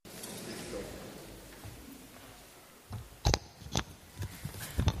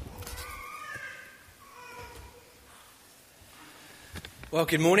Well,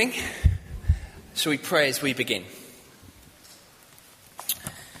 good morning. Shall we pray as we begin?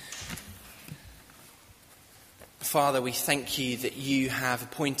 Father, we thank you that you have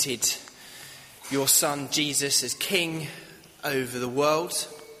appointed your Son Jesus as King over the world.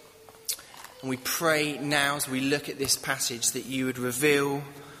 And we pray now as we look at this passage that you would reveal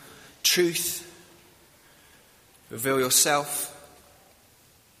truth, reveal yourself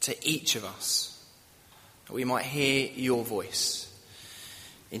to each of us, that we might hear your voice.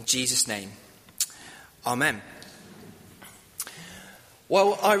 In Jesus' name, amen.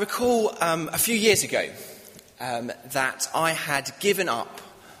 Well, I recall a few years ago that I had given up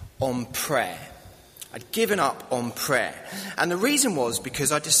on prayer. I'd given up on prayer. And the reason was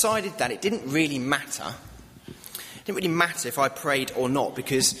because I decided that it didn't really matter. It didn't really matter if I prayed or not,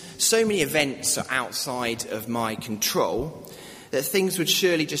 because so many events are outside of my control that things would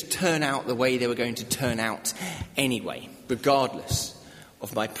surely just turn out the way they were going to turn out anyway, regardless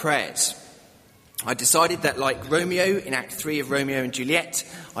of my prayers. I decided that, like Romeo in Act 3 of Romeo and Juliet,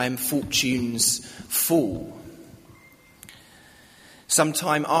 I am fortune's fool.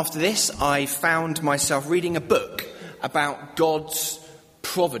 Sometime after this, I found myself reading a book about God's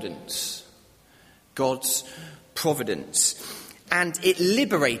providence. God's providence. And it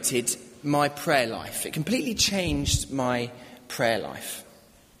liberated my prayer life. It completely changed my prayer life.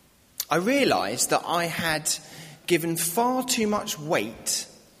 I realised that I had given far too much weight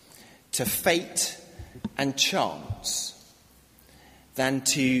to fate and chance than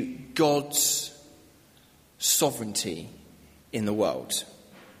to God's sovereignty in the world.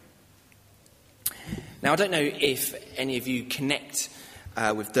 Now, I don't know if any of you connect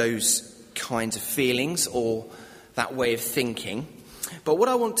with those kinds of feelings or that way of thinking, but what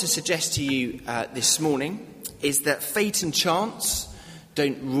I want to suggest to you this morning is that fate and chance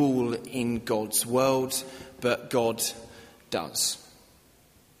don't rule in God's world, but God does.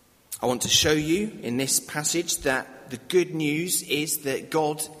 I want to show you in this passage that the good news is that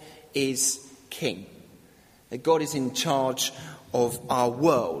God is King, that God is in charge of our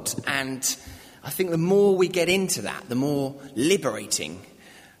world. And I think the more we get into that, the more liberating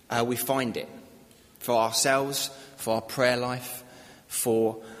we find it for ourselves, for our prayer life,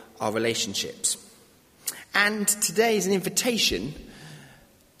 for our relationships. And today is an invitation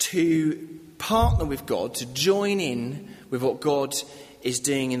to partner with God, to join in with what God is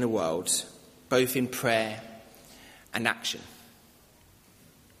doing in the world, both in prayer and action.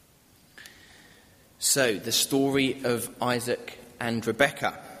 So, the story of Isaac and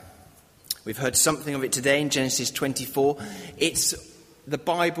Rebekah. We've heard something of it today in Genesis 24. It's the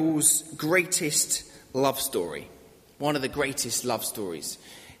Bible's greatest love story, one of the greatest love stories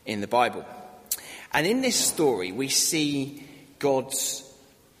in the Bible. And in this story, we see God's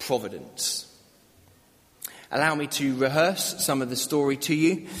providence. Allow me to rehearse some of the story to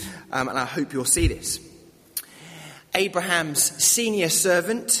you, and I hope you'll see this. Abraham's senior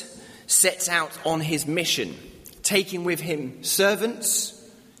servant sets out on his mission, taking with him servants,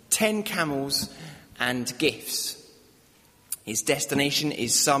 10 camels, and gifts. His destination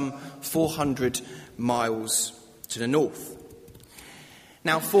is some 400 miles to the north.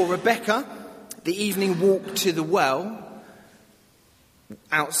 Now, for Rebekah, the evening walk to the well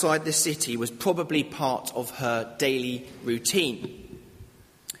outside the city was probably part of her daily routine.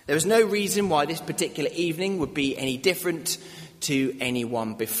 There was no reason why this particular evening would be any different to any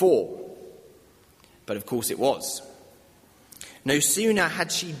one before. But of course it was. No sooner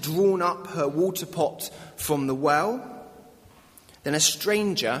had she drawn up her water pot from the well than a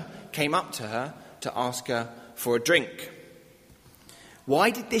stranger came up to her to ask her for a drink. Why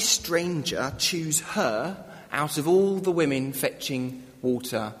did this stranger choose her out of all the women fetching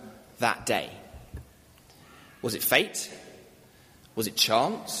water that day? Was it fate? Was it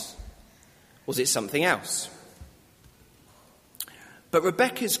chance? Was it something else? But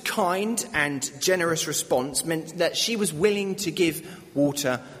Rebekah's kind and generous response meant that she was willing to give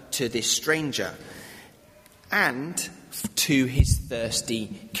water to this stranger and to his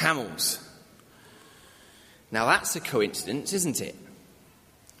thirsty camels. Now that's a coincidence, isn't it?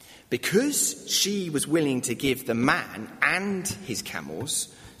 Because she was willing to give the man and his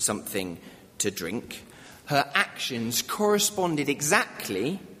camels something to drink, her actions corresponded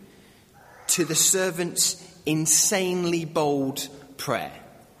exactly to the servant's insanely bold prayer.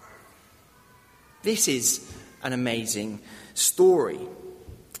 This is an amazing story.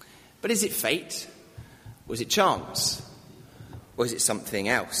 But is it fate? Was it chance? Or is it something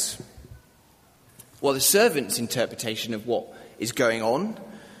else? Well, the servant's interpretation of what is going on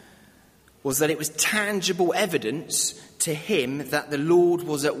was that it was tangible evidence to him that the Lord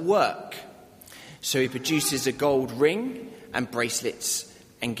was at work. So he produces a gold ring and bracelets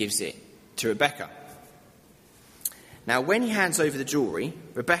and gives it to Rebecca. Now, when he hands over the jewellery,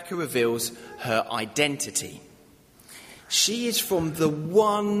 Rebecca reveals her identity. She is from the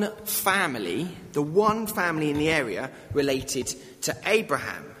one family in the area related to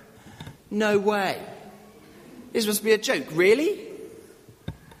Abraham. No way. This must be a joke. Really?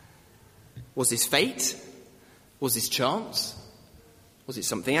 Was this fate? Was this chance? Was it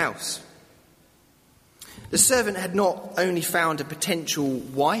something else? The servant had not only found a potential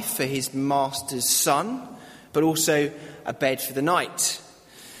wife for his master's son, but also a bed for the night.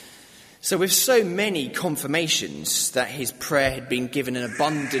 So with so many confirmations that his prayer had been given an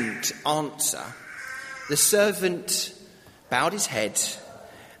abundant answer, the servant bowed his head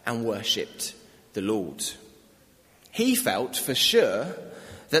and worshipped the Lord. He felt for sure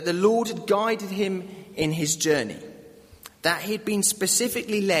that the Lord had guided him in his journey, that he had been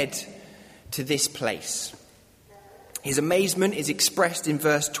specifically led to this place. His amazement is expressed in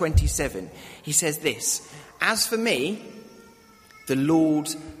verse 27. He says this, "As for me, the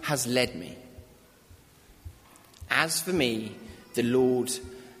Lord has led me. As for me, the Lord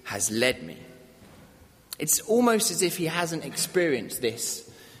has led me." It's almost as if he hasn't experienced this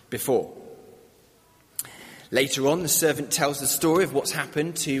before. Later on, the servant tells the story of what's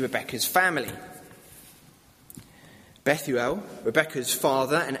happened to Rebecca's family. Bethuel, Rebecca's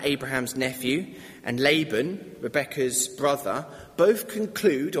father and Abraham's nephew, and Laban, Rebecca's brother, both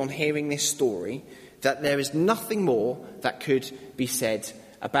conclude on hearing this story that there is nothing more that could be said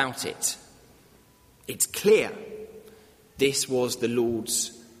about it. It's clear this was the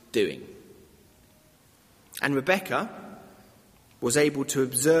Lord's doing. And Rebecca was able to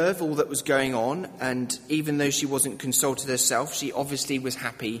observe all that was going on, and even though she wasn't consulted herself, she obviously was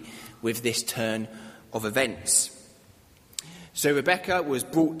happy with this turn of events. So Rebecca was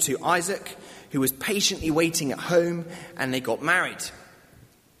brought to Isaac, who was patiently waiting at home, and they got married.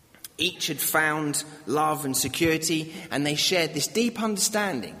 Each had found love and security, and they shared this deep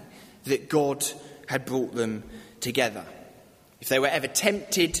understanding that God had brought them together. If they were ever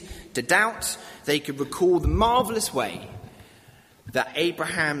tempted to doubt, they could recall the marvellous way that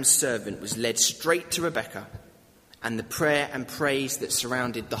Abraham's servant was led straight to Rebecca, and the prayer and praise that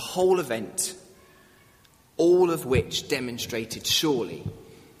surrounded the whole event, all of which demonstrated surely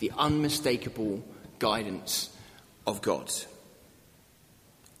the unmistakable guidance of God.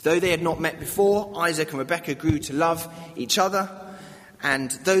 Though they had not met before, Isaac and Rebecca grew to love each other,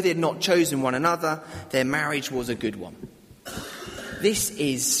 and though they had not chosen one another, their marriage was a good one. This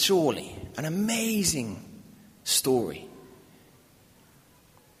is surely an amazing story.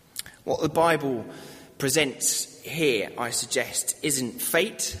 What the Bible presents here, I suggest, isn't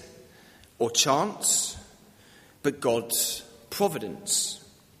fate or chance, but God's providence.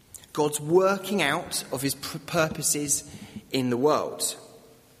 God's working out of his purposes in the world.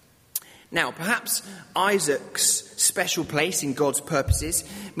 Now, perhaps Isaac's special place in God's purposes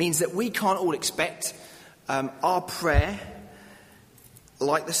means that we can't all expect our prayer,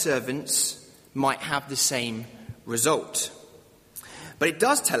 like the servants, might have the same result. But it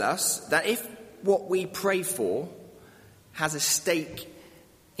does tell us that if what we pray for has a stake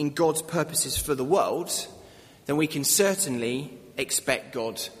in God's purposes for the world, then we can certainly expect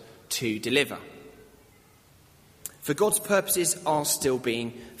God to deliver. For God's purposes are still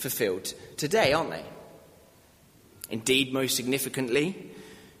being fulfilled today, aren't they? Indeed, most significantly,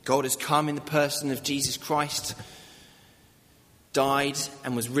 God has come in the person of Jesus Christ, died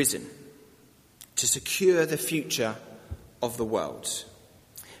and was risen to secure the future of the world.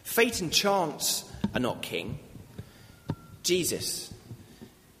 Fate and chance are not king. Jesus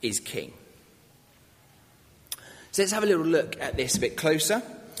is king. So let's have a little look at this a bit closer.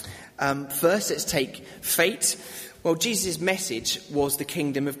 First, let's take fate. Well, Jesus' message was the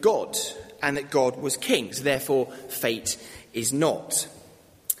kingdom of God and that God was king. So therefore, fate is not.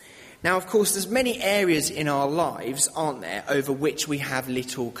 Now, of course, there's many areas in our lives, aren't there, over which we have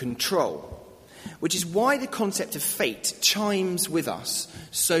little control. Which is why the concept of fate chimes with us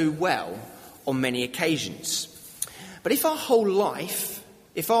so well on many occasions. But if our whole life,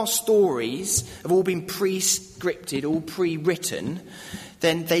 if our stories have all been pre-scripted, all pre-written,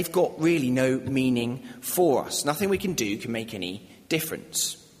 then they've got really no meaning for us. Nothing we can do can make any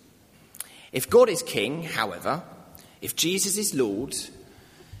difference. If God is king, however, if Jesus is Lord,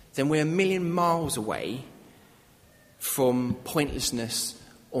 then we're a million miles away from pointlessness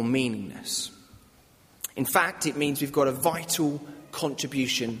or meaningless. In fact, it means we've got a vital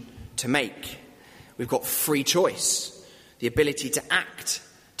contribution to make. We've got free choice, the ability to act,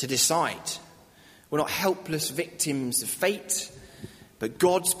 to decide. We're not helpless victims of fate, but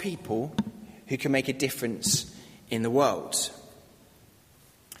God's people who can make a difference in the world.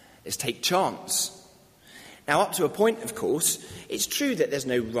 Let's take chance. Now, up to a point, of course, it's true that there's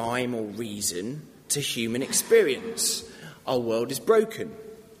no rhyme or reason to human experience. Our world is broken.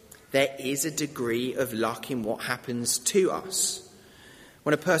 There is a degree of luck in what happens to us.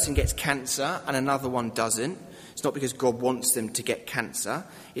 When a person gets cancer and another one doesn't, it's not because God wants them to get cancer.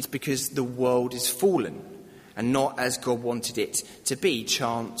 It's because the world is fallen and not as God wanted it to be.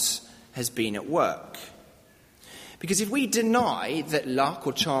 Chance has been at work. Because if we deny that luck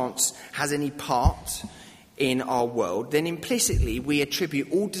or chance has any part in our world, then implicitly we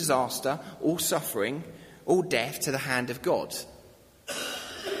attribute all disaster, all suffering, all death to the hand of God.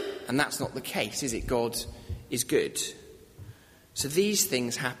 And that's not the case, is it? God is good. So these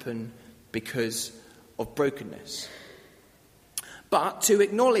things happen because of brokenness. But to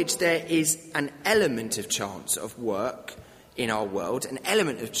acknowledge there is an element of chance of work in our world, an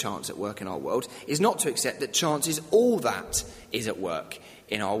element of chance at work in our world, is not to accept that chance is all that is at work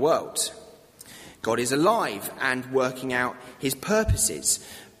in our world. God is alive and working out his purposes,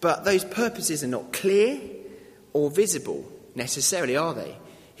 but those purposes are not clear or visible necessarily, are they?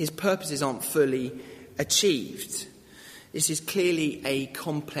 His purposes aren't fully achieved. This is clearly a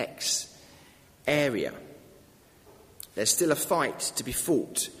complex area. There's still a fight to be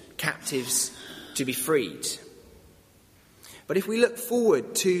fought, captives to be freed. But if we look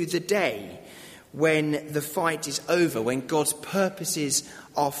forward to the day when the fight is over, when God's purposes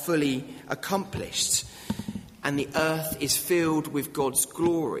are fully accomplished and the earth is filled with God's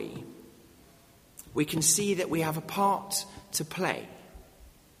glory, we can see that we have a part to play,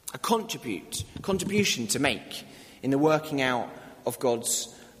 a contribution to make in the working out of God's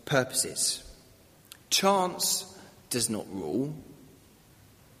purposes. Chance does not rule.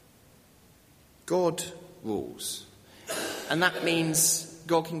 God rules. And that means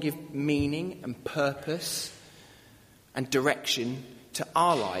God can give meaning and purpose and direction to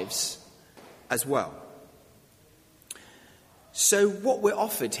our lives as well. So what we're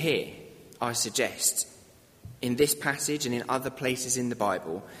offered here, I suggest, in this passage and in other places in the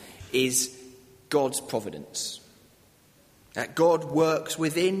Bible, is God's providence. That God works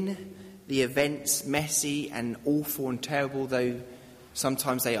within the events, messy and awful and terrible though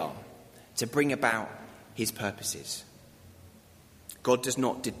sometimes they are, to bring about his purposes. God does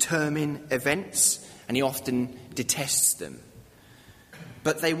not determine events, and he often detests them.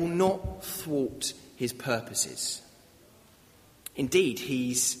 But they will not thwart his purposes. Indeed,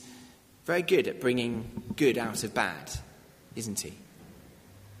 he's very good at bringing good out of bad, isn't he?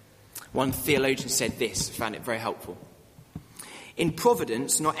 One theologian said this, I found it very helpful. In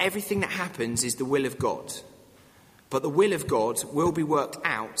providence, not everything that happens is the will of God, but the will of God will be worked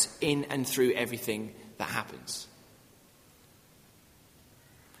out in and through everything that happens.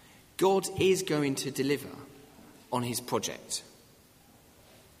 God is going to deliver on his project.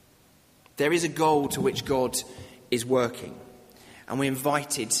 There is a goal to which God is working, and we're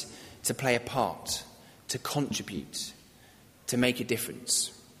invited to play a part, to contribute, to make a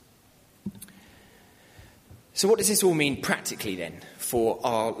difference. So what does this all mean practically then for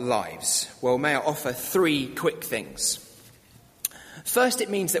our lives? Well, may I offer 3 quick things. First,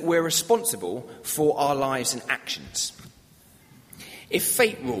 it means that we're responsible for our lives and actions. If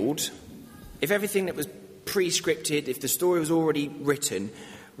fate ruled, if everything that was pre-scripted, if the story was already written,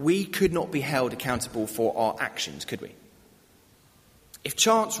 we could not be held accountable for our actions, could we? If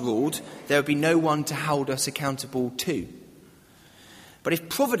chance ruled, there would be no one to hold us accountable to. But if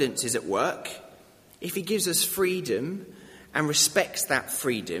providence is at work, if he gives us freedom and respects that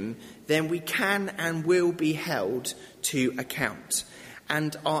freedom, then we can and will be held to account.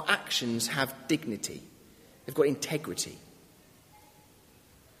 And our actions have dignity. They've got integrity.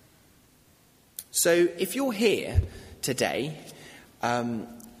 So if you're here today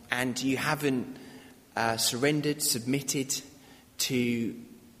and you haven't surrendered, submitted to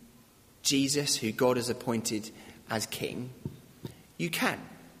Jesus, who God has appointed as King, you can.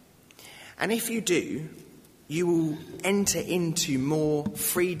 And if you do, you will enter into more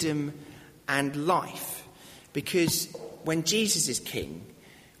freedom and life. Because when Jesus is King,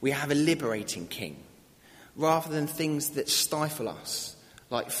 we have a liberating King, rather than things that stifle us,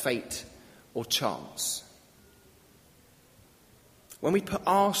 like fate or chance. When we put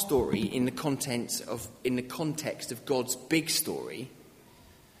our story in the context of God's big story,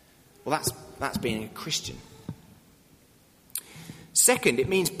 well, that's being a Christian. Second, it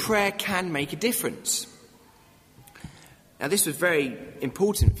means prayer can make a difference. Now, this was very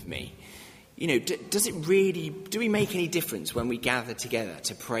important for me. You know, do we make any difference when we gather together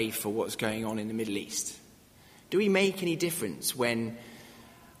to pray for what's going on in the Middle East? Do we make any difference when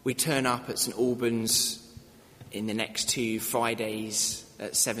we turn up at St Albans in the next 2 Fridays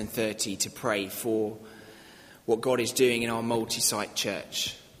at 7:30 to pray for what God is doing in our multi-site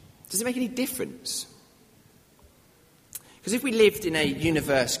church? Does it make any difference? Because if we lived in a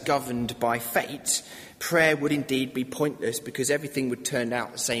universe governed by fate, prayer would indeed be pointless, because everything would turn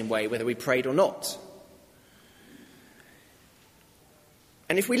out the same way whether we prayed or not.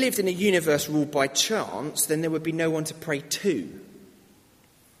 And if we lived in a universe ruled by chance, then there would be no one to pray to.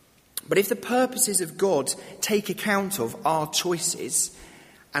 But if the purposes of God take account of our choices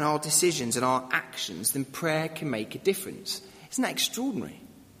and our decisions and our actions, then prayer can make a difference. Isn't that extraordinary?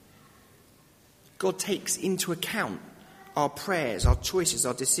 God takes into account our prayers, our choices,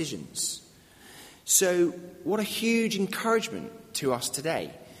 our decisions. So what a huge encouragement to us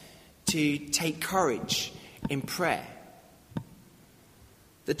today to take courage in prayer.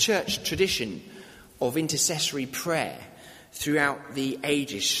 The church tradition of intercessory prayer throughout the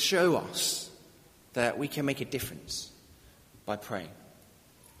ages show us that we can make a difference by praying.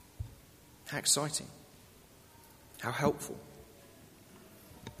 How exciting. How helpful.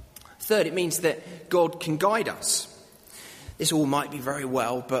 Third, it means that God can guide us. This all might be very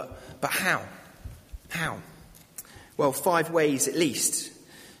well, but how? How? Well, 5 ways at least.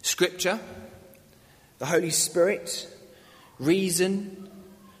 Scripture, the Holy Spirit, reason,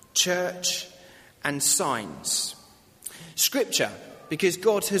 church, and signs. Scripture, because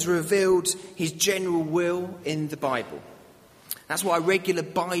God has revealed his general will in the Bible. That's why regular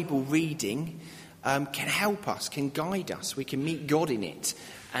Bible reading can help us, can guide us. We can meet God in it,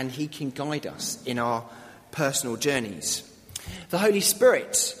 and he can guide us in our personal journeys. The Holy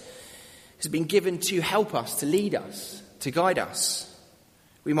Spirit has been given to help us, to lead us, to guide us.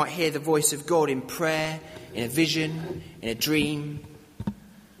 We might hear the voice of God in prayer, in a vision, in a dream,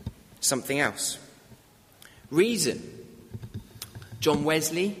 something else. Reason. John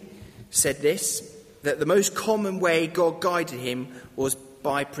Wesley said this, that the most common way God guided him was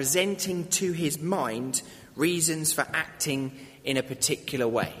by presenting to his mind reasons for acting in a particular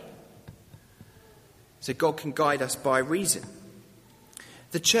way. So God can guide us by reason.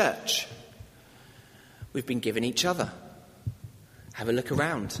 The church. We've been given each other. Have a look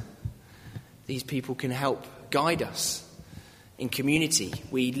around. These people can help guide us. In community,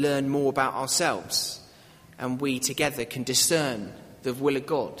 we learn more about ourselves, and we together can discern the will of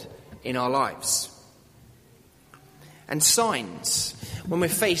God in our lives. And signs. When we're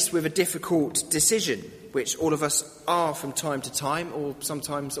faced with a difficult decision, which all of us are from time to time, or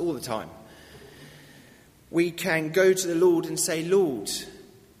sometimes all the time, we can go to the Lord and say, Lord,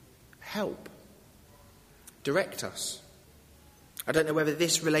 help. Direct us. I don't know whether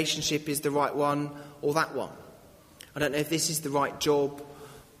this relationship is the right one or that one. I don't know if this is the right job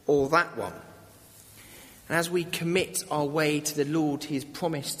or that one. And as we commit our way to the Lord, he has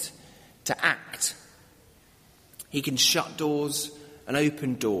promised to act. He can shut doors and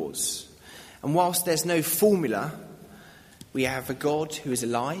open doors. And whilst there's no formula, we have a God who is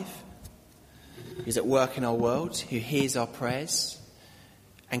alive, who is at work in our world, who hears our prayers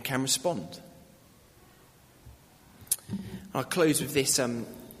and can respond. I'll close with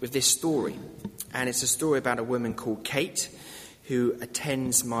this story. And it's a story about a woman called Kate, who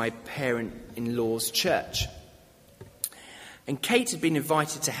attends my parent-in-law's church. And Kate had been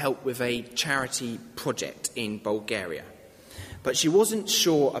invited to help with a charity project in Bulgaria. But she wasn't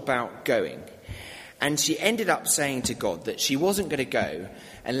sure about going. And she ended up saying to God that she wasn't going to go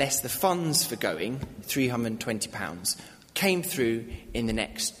unless the funds for going, £320, came through in the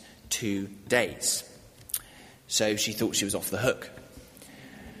next 2 days. So she thought she was off the hook.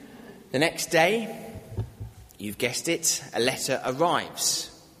 The next day, you've guessed it, a letter arrives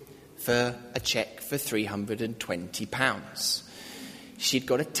for a cheque for £320. She'd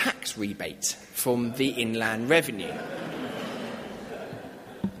got a tax rebate from the Inland Revenue.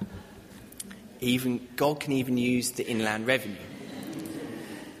 Even God can even use the Inland Revenue.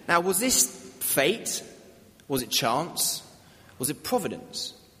 Now, was this fate? Was it chance? Was it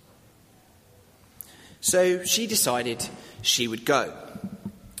providence? So she decided she would go.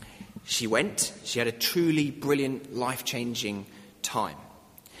 She went. She had a truly brilliant, life-changing time.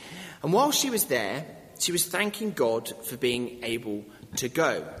 And while she was there, she was thanking God for being able to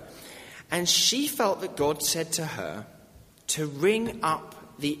go. And she felt that God said to her to ring up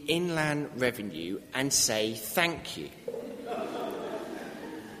the Inland Revenue and say thank you.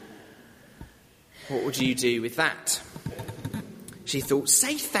 What would you do with that? She thought,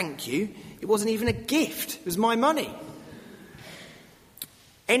 say thank you? It wasn't even a gift. It was my money.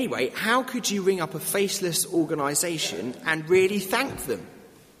 Anyway, how could you ring up a faceless organisation and really thank them?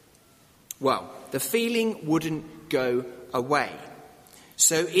 Well, the feeling wouldn't go away.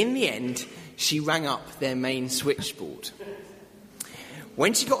 So in the end, she rang up their main switchboard.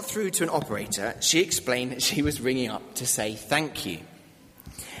 When she got through to an operator, she explained that she was ringing up to say thank you,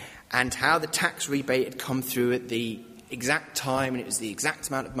 and how the tax rebate had come through at the exact time, and it was the exact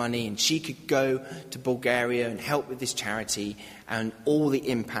amount of money, and she could go to Bulgaria and help with this charity, and all the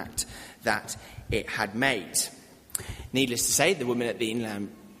impact that it had made. Needless to say, the woman at the Inland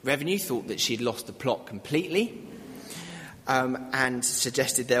Revenue thought that she'd lost the plot completely, and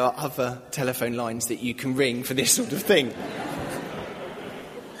suggested there are other telephone lines that you can ring for this sort of thing.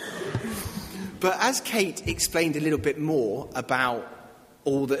 But as Kate explained a little bit more about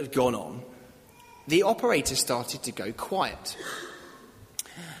all that had gone on, the operator started to go quiet.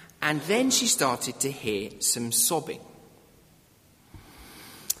 And then she started to hear some sobbing.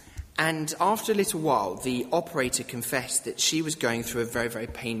 And after a little while, the operator confessed that she was going through a very, very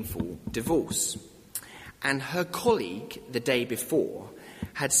painful divorce. And her colleague, the day before,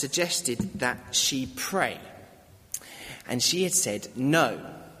 had suggested that she pray. And she had said no.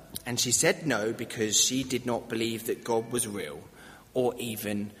 And she said no because she did not believe that God was real or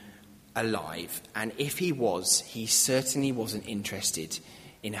even alive. And if he was, he certainly wasn't interested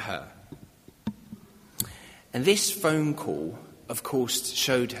in her. And this phone call, of course,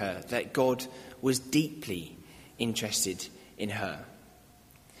 showed her that God was deeply interested in her,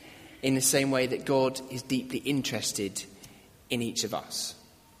 in the same way that God is deeply interested in each of us.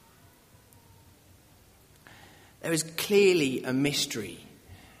 There is clearly a mystery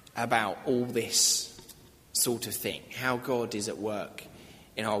about all this sort of thing, how God is at work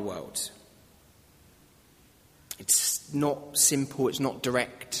in our world. It's not simple, it's not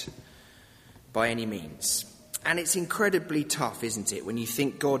direct by any means. And it's incredibly tough, isn't it, when you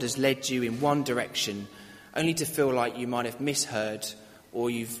think God has led you in one direction only to feel like you might have misheard, or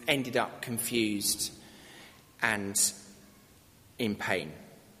you've ended up confused and in pain.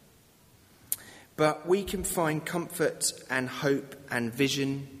 But we can find comfort and hope and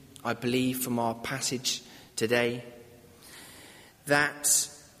vision, I believe, from our passage today, that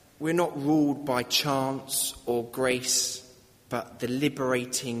we're not ruled by chance or grace, but the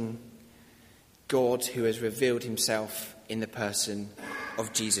liberating God who has revealed himself in the person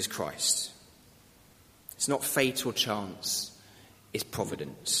of Jesus Christ. It's not fate or chance, it's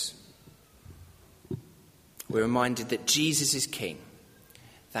providence. We're reminded that Jesus is King,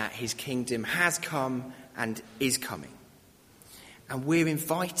 that his kingdom has come and is coming. And we're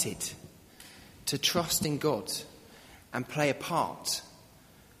invited to trust in God and play a part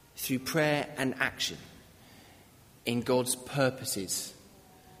through prayer and action in God's purposes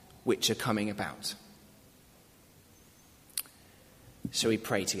which are coming about. So we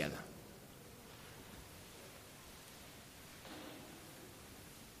pray together.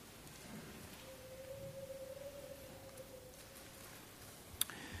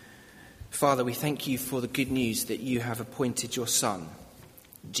 Father, we thank you for the good news that you have appointed your Son,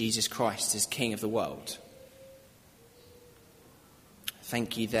 Jesus Christ, as King of the world.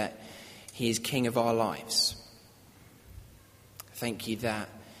 Thank you that he is King of our lives. Thank you that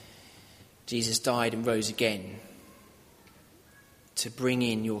Jesus died and rose again to bring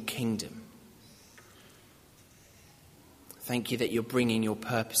in your kingdom. Thank you that you're bringing your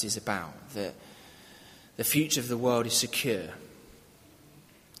purposes about, that the future of the world is secure.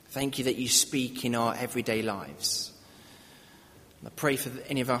 Thank you that you speak in our everyday lives. I pray for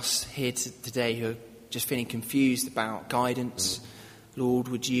any of us here today who are just feeling confused about guidance. Lord,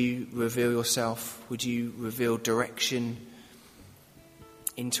 would you reveal yourself? Would you reveal direction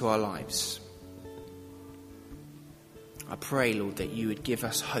into our lives? I pray, Lord, that you would give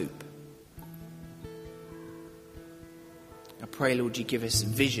us hope. I pray, Lord, you give us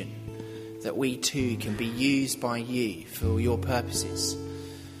vision, that we too can be used by you for your purposes,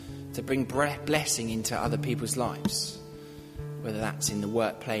 to bring blessing into other people's lives, whether that's in the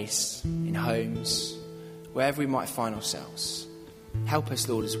workplace, in homes, wherever we might find ourselves. Help us,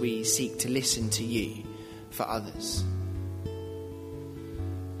 Lord, as we seek to listen to you for others.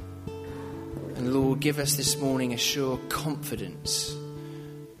 And Lord, give us this morning a sure confidence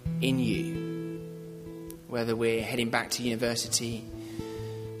in you, whether we're heading back to university,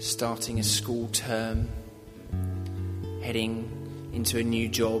 starting a school term, heading into a new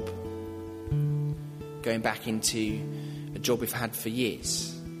job, going back into a job we've had for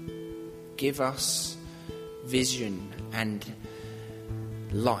years. Give us vision and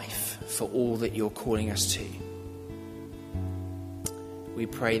life for all that you're calling us to. We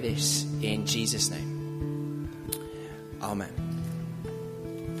pray this in Jesus' name.